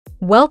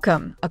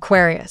Welcome,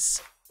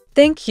 Aquarius.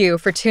 Thank you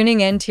for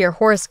tuning in to your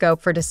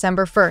horoscope for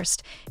December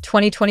 1st,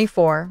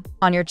 2024,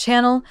 on your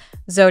channel,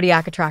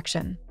 Zodiac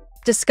Attraction.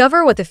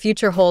 Discover what the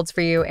future holds for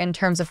you in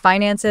terms of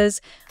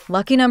finances,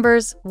 lucky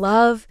numbers,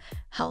 love,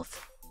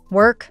 health,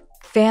 work,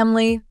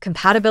 family,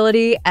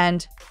 compatibility,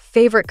 and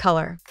favorite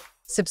color.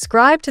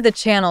 Subscribe to the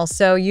channel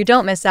so you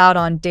don't miss out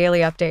on daily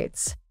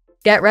updates.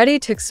 Get ready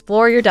to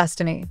explore your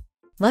destiny.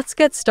 Let's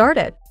get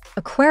started.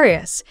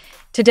 Aquarius,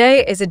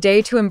 today is a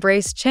day to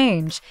embrace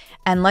change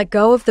and let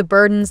go of the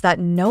burdens that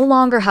no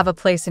longer have a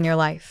place in your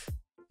life.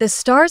 The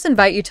stars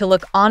invite you to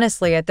look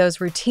honestly at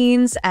those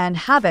routines and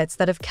habits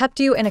that have kept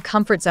you in a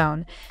comfort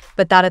zone,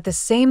 but that at the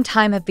same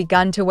time have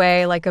begun to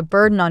weigh like a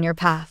burden on your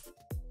path.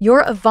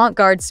 Your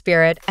avant-garde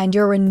spirit and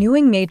your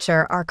renewing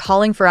nature are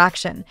calling for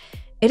action.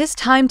 It is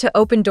time to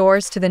open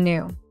doors to the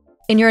new.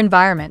 In your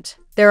environment,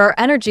 there are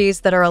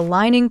energies that are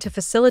aligning to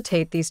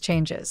facilitate these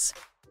changes.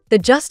 The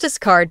Justice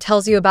card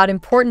tells you about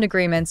important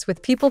agreements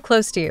with people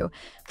close to you,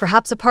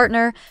 perhaps a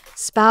partner,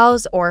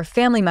 spouse, or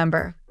family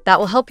member, that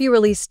will help you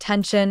release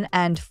tension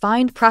and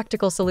find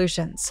practical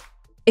solutions.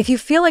 If you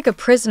feel like a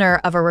prisoner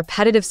of a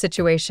repetitive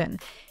situation,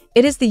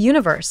 it is the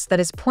universe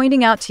that is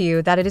pointing out to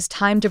you that it is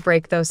time to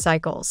break those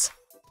cycles.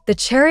 The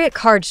Chariot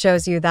card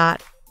shows you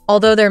that,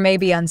 although there may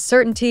be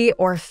uncertainty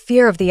or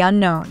fear of the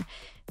unknown,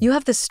 you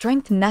have the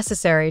strength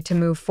necessary to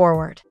move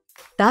forward.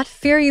 That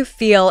fear you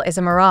feel is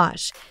a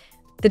mirage.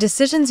 The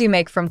decisions you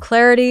make from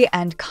clarity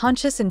and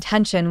conscious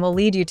intention will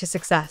lead you to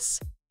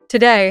success.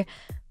 Today,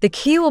 the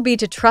key will be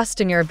to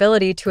trust in your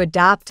ability to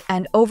adapt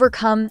and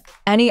overcome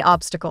any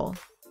obstacle.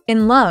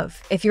 In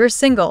love, if you're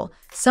single,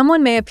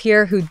 someone may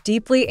appear who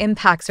deeply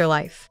impacts your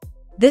life.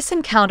 This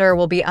encounter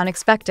will be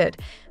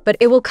unexpected, but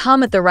it will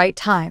come at the right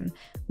time,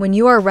 when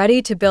you are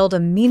ready to build a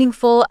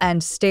meaningful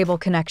and stable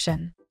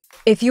connection.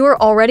 If you are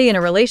already in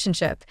a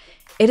relationship,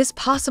 it is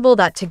possible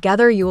that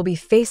together you will be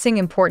facing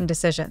important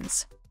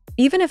decisions.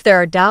 Even if there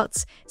are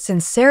doubts,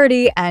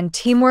 sincerity and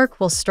teamwork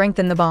will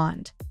strengthen the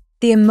bond.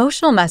 The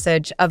emotional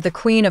message of the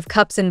Queen of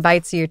Cups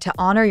invites you to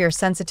honor your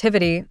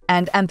sensitivity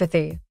and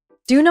empathy.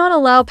 Do not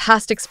allow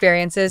past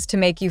experiences to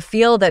make you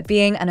feel that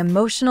being an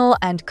emotional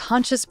and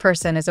conscious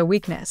person is a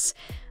weakness.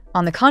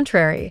 On the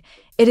contrary,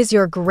 it is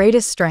your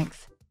greatest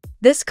strength.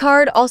 This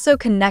card also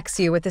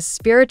connects you with the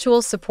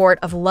spiritual support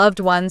of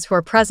loved ones who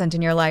are present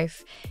in your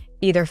life,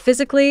 either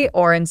physically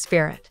or in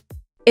spirit.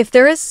 If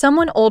there is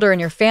someone older in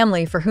your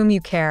family for whom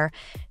you care,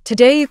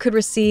 today you could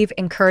receive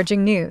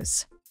encouraging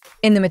news.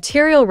 In the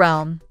material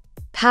realm,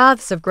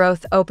 paths of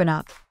growth open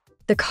up.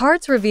 The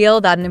cards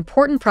reveal that an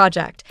important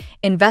project,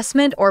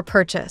 investment, or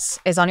purchase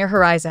is on your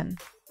horizon.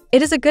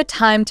 It is a good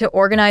time to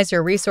organize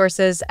your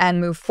resources and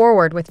move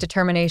forward with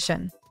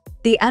determination.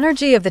 The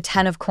energy of the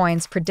Ten of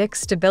Coins predicts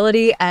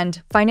stability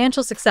and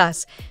financial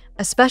success,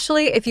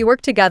 especially if you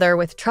work together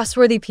with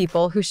trustworthy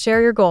people who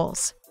share your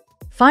goals.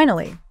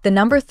 Finally, the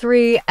number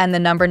 3 and the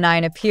number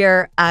 9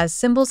 appear as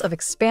symbols of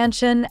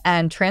expansion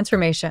and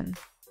transformation.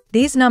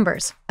 These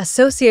numbers,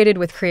 associated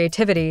with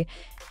creativity,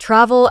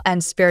 travel,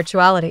 and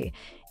spirituality,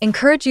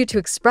 encourage you to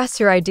express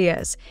your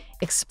ideas,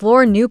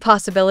 explore new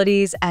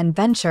possibilities, and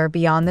venture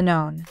beyond the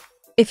known.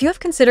 If you have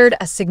considered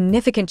a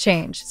significant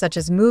change, such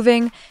as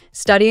moving,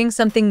 studying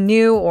something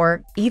new,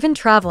 or even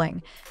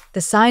traveling,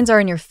 the signs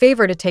are in your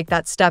favor to take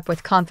that step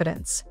with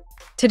confidence.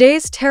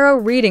 Today's tarot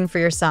reading for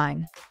your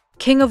sign: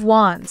 King of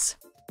Wands.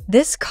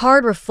 This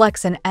card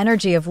reflects an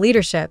energy of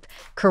leadership,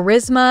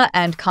 charisma,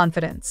 and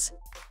confidence.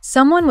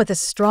 Someone with a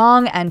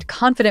strong and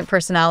confident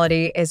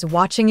personality is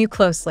watching you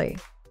closely.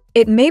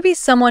 It may be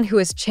someone who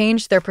has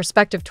changed their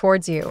perspective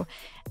towards you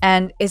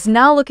and is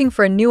now looking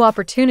for a new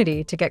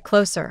opportunity to get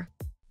closer.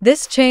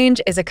 This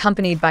change is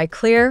accompanied by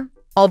clear,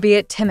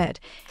 albeit timid,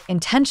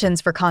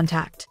 intentions for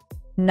contact.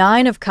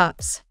 9 of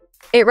Cups.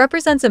 It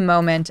represents a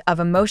moment of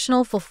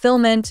emotional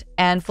fulfillment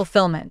and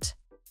fulfillment.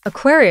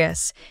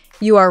 Aquarius,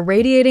 you are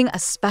radiating a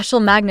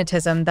special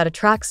magnetism that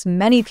attracts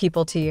many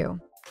people to you.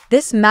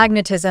 This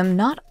magnetism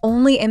not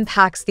only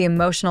impacts the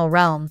emotional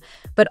realm,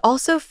 but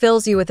also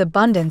fills you with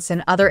abundance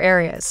in other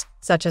areas,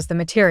 such as the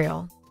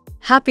material.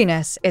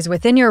 Happiness is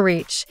within your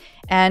reach,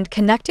 and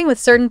connecting with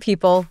certain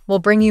people will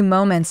bring you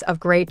moments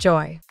of great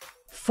joy.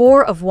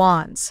 4 of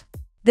Wands.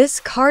 This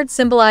card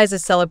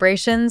symbolizes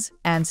celebrations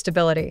and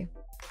stability.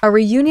 A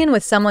reunion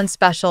with someone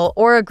special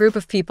or a group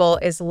of people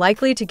is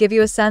likely to give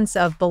you a sense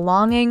of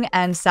belonging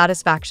and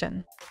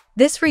satisfaction.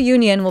 This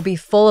reunion will be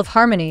full of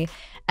harmony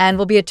and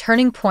will be a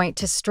turning point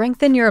to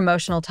strengthen your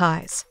emotional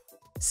ties.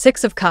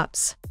 6 of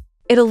Cups.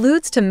 It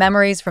alludes to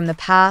memories from the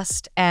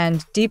past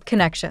and deep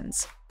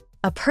connections.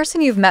 A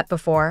person you've met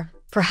before,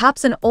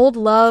 perhaps an old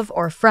love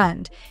or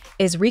friend,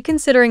 is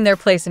reconsidering their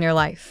place in your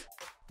life.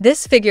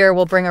 This figure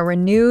will bring a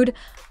renewed,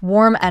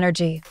 warm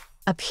energy,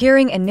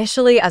 appearing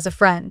initially as a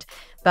friend,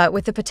 but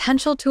with the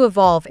potential to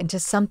evolve into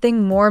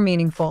something more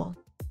meaningful.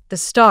 The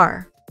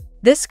Star.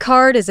 This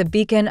card is a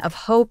beacon of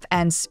hope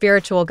and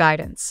spiritual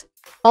guidance.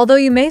 Although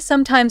you may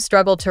sometimes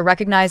struggle to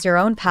recognize your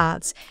own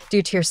paths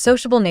due to your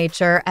sociable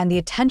nature and the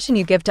attention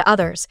you give to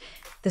others,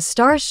 the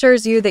star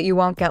assures you that you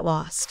won't get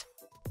lost.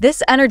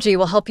 This energy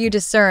will help you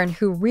discern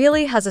who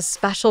really has a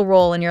special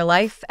role in your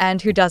life and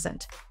who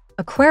doesn't.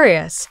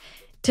 Aquarius,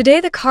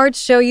 today the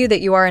cards show you that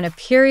you are in a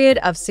period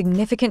of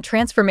significant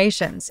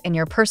transformations in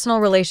your personal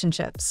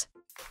relationships.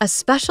 A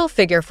special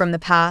figure from the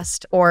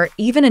past, or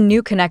even a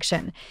new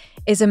connection,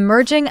 is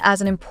emerging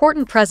as an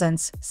important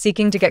presence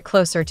seeking to get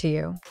closer to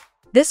you.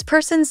 This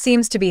person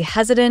seems to be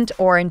hesitant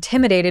or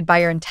intimidated by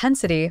your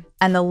intensity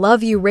and the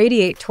love you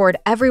radiate toward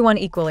everyone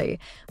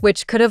equally,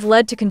 which could have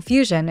led to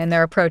confusion in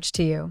their approach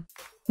to you.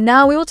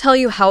 Now we will tell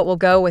you how it will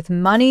go with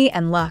money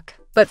and luck,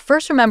 but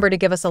first remember to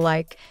give us a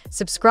like,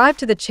 subscribe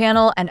to the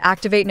channel, and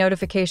activate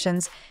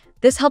notifications.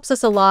 This helps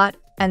us a lot,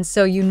 and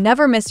so you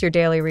never miss your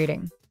daily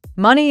reading.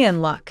 Money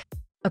and luck.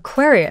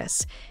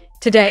 Aquarius,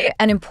 today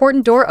an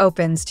important door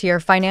opens to your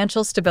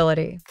financial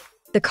stability.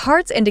 The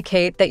cards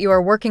indicate that you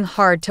are working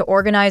hard to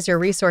organize your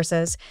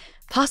resources,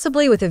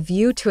 possibly with a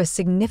view to a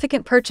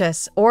significant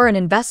purchase or an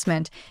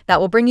investment that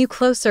will bring you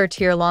closer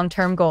to your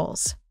long-term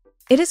goals.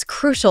 It is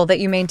crucial that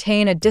you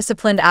maintain a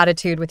disciplined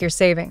attitude with your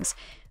savings.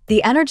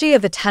 The energy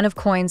of the Ten of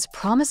Coins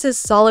promises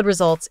solid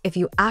results if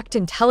you act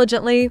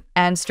intelligently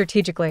and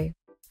strategically.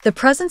 The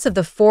presence of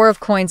the Four of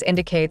Coins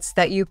indicates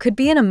that you could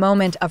be in a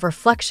moment of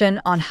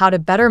reflection on how to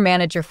better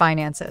manage your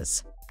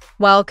finances.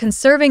 While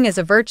conserving is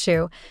a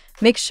virtue,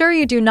 make sure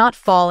you do not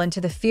fall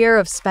into the fear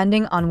of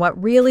spending on what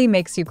really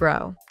makes you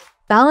grow.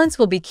 Balance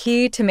will be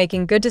key to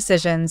making good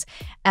decisions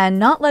and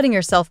not letting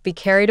yourself be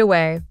carried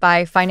away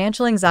by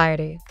financial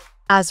anxiety.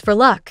 As for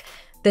luck,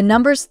 the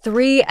numbers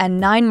 3 and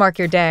 9 mark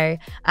your day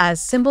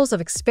as symbols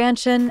of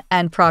expansion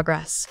and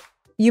progress.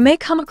 You may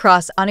come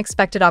across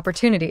unexpected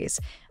opportunities,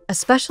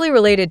 especially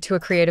related to a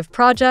creative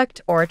project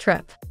or a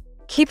trip.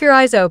 Keep your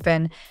eyes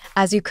open,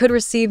 as you could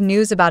receive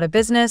news about a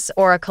business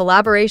or a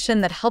collaboration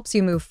that helps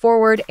you move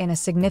forward in a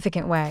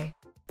significant way.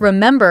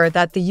 Remember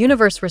that the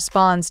universe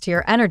responds to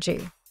your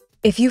energy.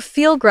 If you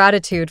feel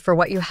gratitude for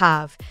what you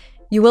have,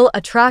 you will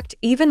attract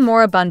even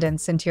more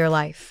abundance into your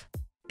life.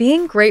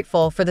 Being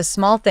grateful for the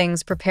small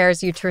things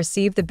prepares you to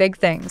receive the big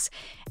things,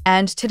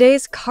 and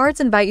today's cards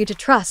invite you to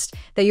trust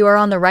that you are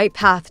on the right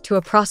path to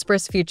a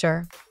prosperous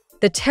future.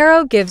 The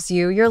tarot gives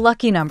you your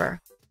lucky number.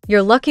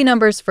 Your lucky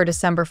numbers for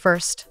December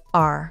 1st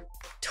are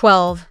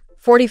 12,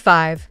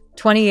 45,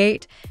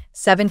 28,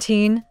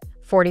 17,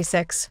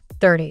 46,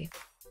 30.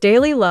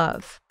 Daily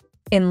love.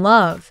 In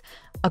love,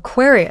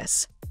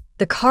 Aquarius,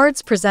 the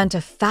cards present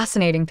a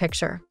fascinating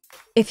picture.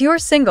 If you're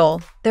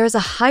single, there is a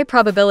high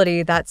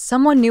probability that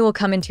someone new will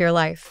come into your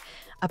life,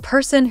 a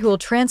person who will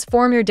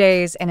transform your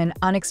days in an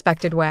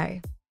unexpected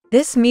way.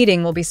 This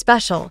meeting will be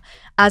special,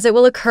 as it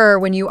will occur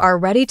when you are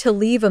ready to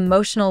leave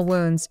emotional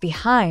wounds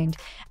behind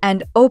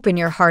and open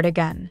your heart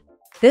again.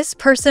 This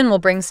person will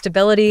bring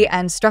stability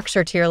and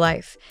structure to your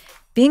life,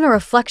 being a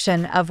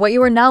reflection of what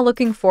you are now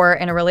looking for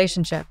in a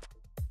relationship.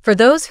 For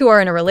those who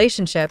are in a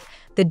relationship,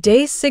 the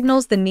day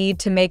signals the need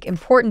to make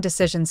important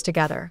decisions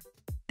together.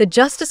 The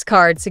Justice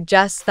card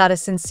suggests that a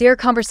sincere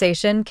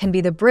conversation can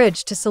be the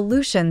bridge to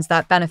solutions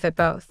that benefit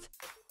both.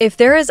 If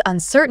there is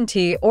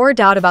uncertainty or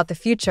doubt about the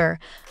future,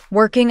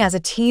 working as a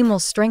team will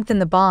strengthen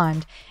the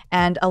bond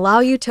and allow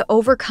you to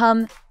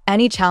overcome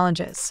any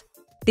challenges.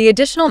 The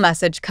additional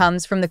message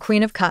comes from the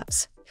Queen of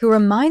Cups, who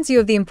reminds you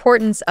of the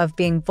importance of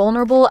being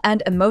vulnerable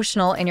and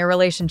emotional in your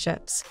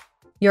relationships.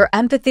 Your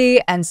empathy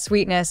and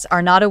sweetness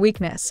are not a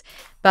weakness,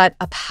 but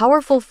a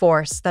powerful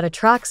force that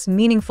attracts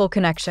meaningful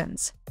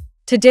connections.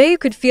 Today you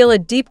could feel a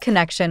deep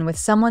connection with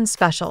someone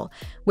special,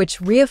 which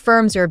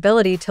reaffirms your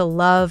ability to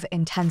love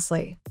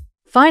intensely.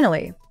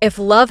 Finally, if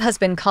love has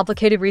been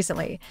complicated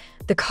recently,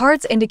 the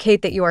cards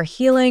indicate that you are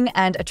healing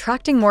and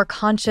attracting more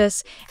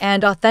conscious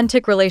and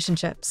authentic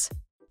relationships.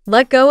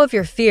 Let go of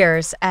your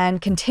fears and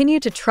continue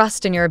to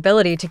trust in your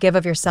ability to give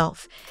of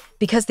yourself,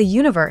 because the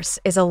universe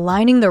is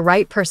aligning the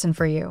right person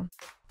for you.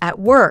 At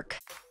work.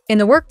 In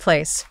the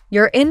workplace,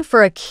 you're in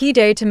for a key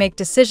day to make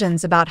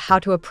decisions about how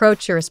to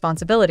approach your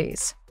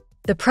responsibilities.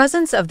 The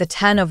presence of the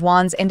Ten of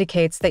Wands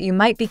indicates that you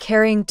might be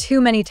carrying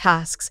too many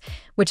tasks,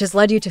 which has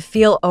led you to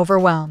feel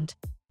overwhelmed.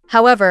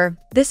 However,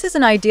 this is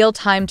an ideal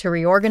time to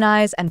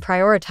reorganize and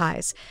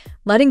prioritize,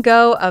 letting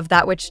go of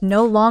that which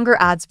no longer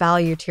adds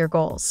value to your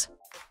goals.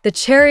 The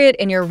Chariot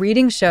in your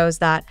reading shows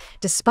that,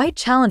 despite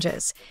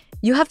challenges,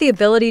 you have the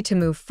ability to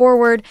move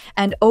forward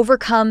and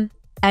overcome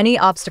any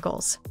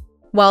obstacles.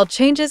 While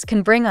changes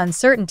can bring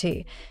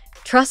uncertainty,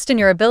 trust in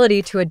your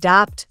ability to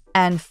adapt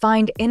and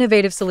find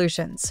innovative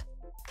solutions.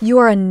 You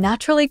are a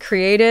naturally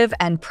creative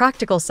and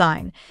practical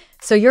sign,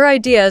 so your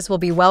ideas will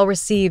be well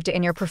received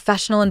in your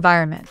professional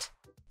environment.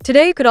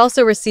 Today you could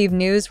also receive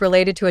news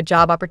related to a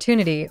job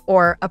opportunity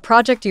or a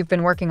project you've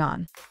been working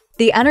on.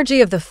 The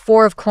energy of the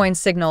Four of Coins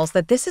signals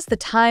that this is the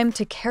time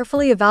to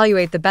carefully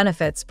evaluate the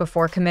benefits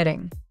before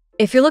committing.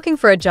 If you're looking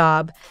for a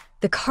job,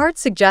 the card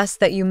suggests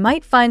that you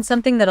might find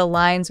something that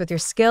aligns with your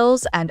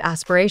skills and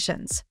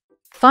aspirations.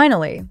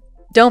 Finally,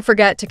 don't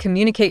forget to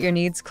communicate your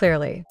needs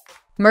clearly.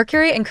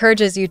 Mercury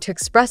encourages you to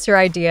express your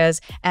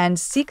ideas and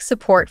seek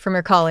support from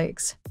your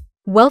colleagues.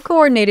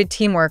 Well-coordinated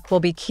teamwork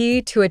will be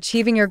key to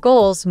achieving your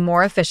goals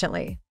more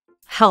efficiently.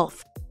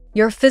 Health.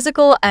 Your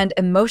physical and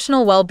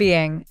emotional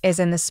well-being is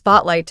in the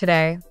spotlight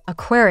today,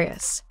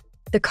 Aquarius.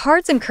 The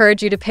cards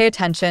encourage you to pay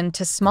attention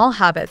to small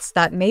habits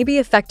that may be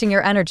affecting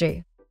your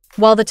energy.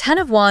 While the Ten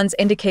of Wands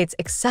indicates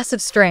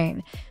excessive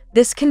strain,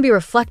 this can be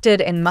reflected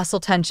in muscle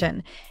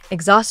tension,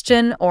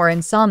 exhaustion, or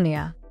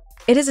insomnia.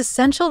 It is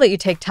essential that you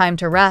take time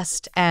to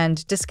rest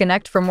and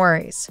disconnect from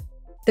worries.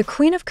 The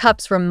Queen of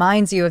Cups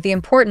reminds you of the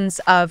importance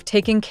of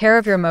taking care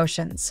of your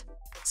emotions.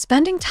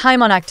 Spending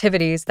time on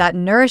activities that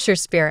nourish your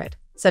spirit,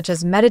 such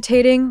as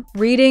meditating,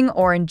 reading,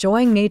 or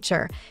enjoying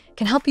nature,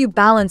 can help you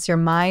balance your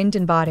mind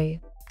and body.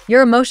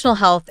 Your emotional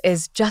health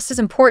is just as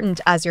important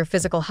as your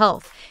physical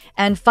health,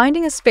 and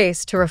finding a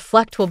space to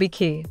reflect will be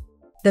key.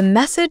 The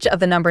message of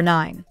the number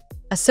 9,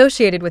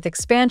 associated with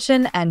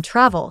expansion and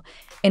travel,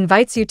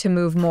 invites you to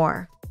move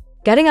more.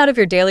 Getting out of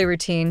your daily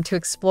routine to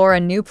explore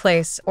a new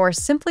place or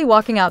simply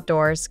walking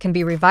outdoors can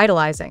be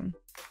revitalizing.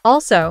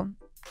 Also,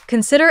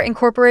 consider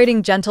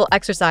incorporating gentle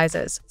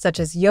exercises such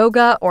as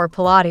yoga or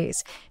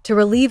Pilates to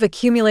relieve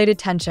accumulated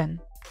tension.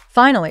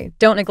 Finally,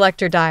 don't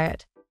neglect your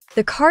diet.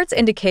 The cards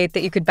indicate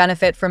that you could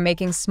benefit from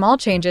making small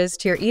changes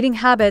to your eating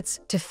habits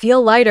to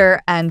feel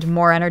lighter and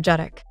more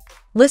energetic.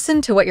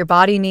 Listen to what your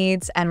body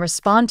needs and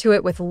respond to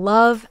it with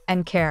love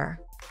and care.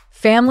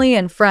 Family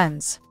and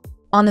friends.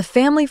 On the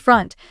family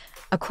front,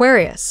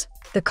 Aquarius,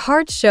 the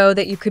cards show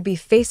that you could be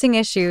facing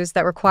issues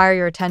that require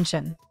your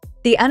attention.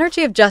 The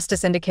energy of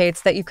justice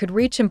indicates that you could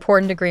reach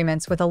important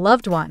agreements with a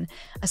loved one,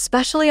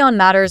 especially on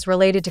matters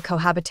related to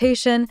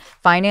cohabitation,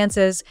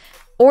 finances,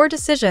 or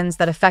decisions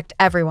that affect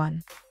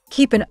everyone.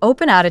 Keep an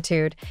open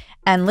attitude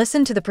and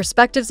listen to the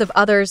perspectives of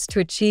others to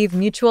achieve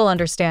mutual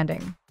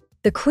understanding.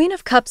 The Queen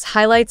of Cups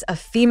highlights a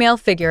female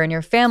figure in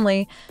your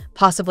family,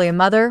 possibly a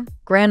mother,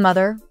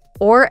 grandmother,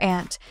 or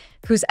aunt,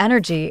 whose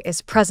energy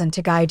is present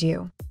to guide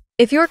you.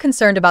 If you're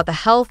concerned about the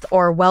health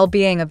or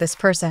well-being of this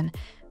person,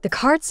 the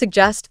cards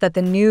suggest that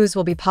the news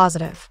will be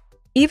positive.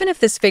 Even if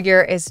this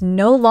figure is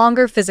no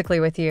longer physically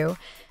with you,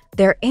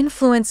 their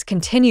influence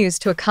continues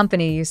to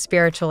accompany you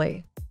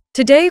spiritually.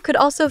 Today, you could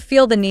also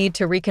feel the need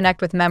to reconnect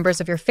with members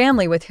of your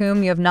family with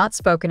whom you have not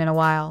spoken in a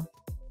while.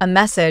 A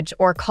message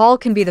or call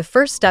can be the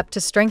first step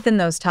to strengthen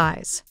those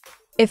ties.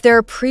 If there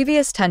are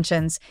previous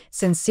tensions,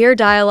 sincere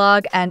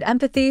dialogue and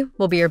empathy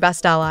will be your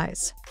best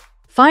allies.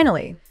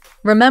 Finally,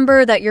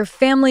 remember that your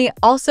family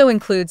also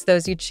includes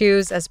those you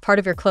choose as part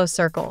of your close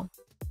circle.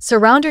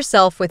 Surround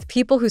yourself with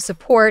people who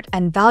support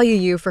and value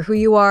you for who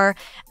you are,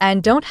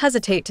 and don't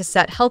hesitate to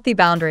set healthy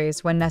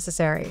boundaries when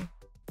necessary.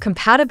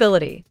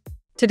 Compatibility.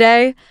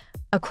 Today,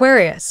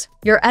 Aquarius,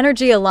 your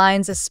energy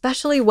aligns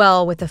especially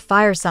well with the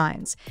fire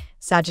signs,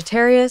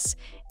 Sagittarius,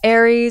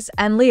 Aries,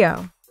 and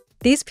Leo.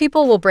 These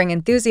people will bring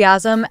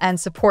enthusiasm and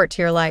support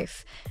to your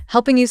life,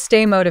 helping you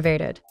stay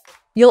motivated.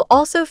 You'll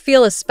also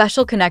feel a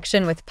special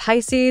connection with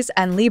Pisces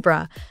and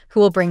Libra, who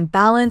will bring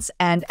balance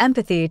and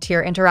empathy to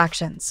your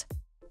interactions.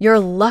 Your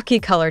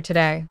lucky color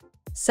today.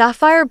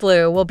 Sapphire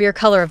blue will be your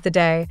color of the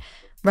day,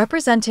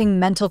 representing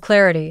mental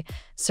clarity,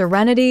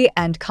 serenity,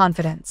 and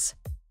confidence.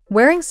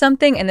 Wearing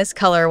something in this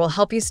color will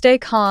help you stay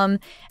calm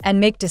and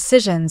make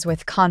decisions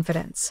with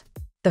confidence.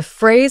 The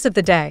phrase of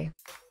the day.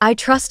 I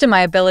trust in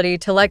my ability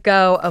to let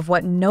go of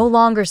what no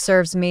longer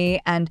serves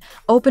me and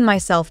open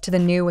myself to the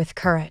new with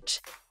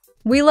courage.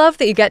 We love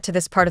that you get to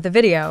this part of the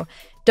video.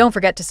 Don't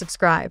forget to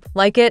subscribe,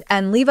 like it,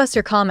 and leave us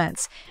your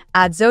comments.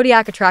 At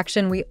Zodiac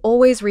Attraction, we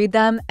always read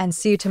them, and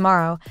see you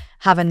tomorrow.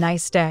 Have a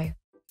nice day.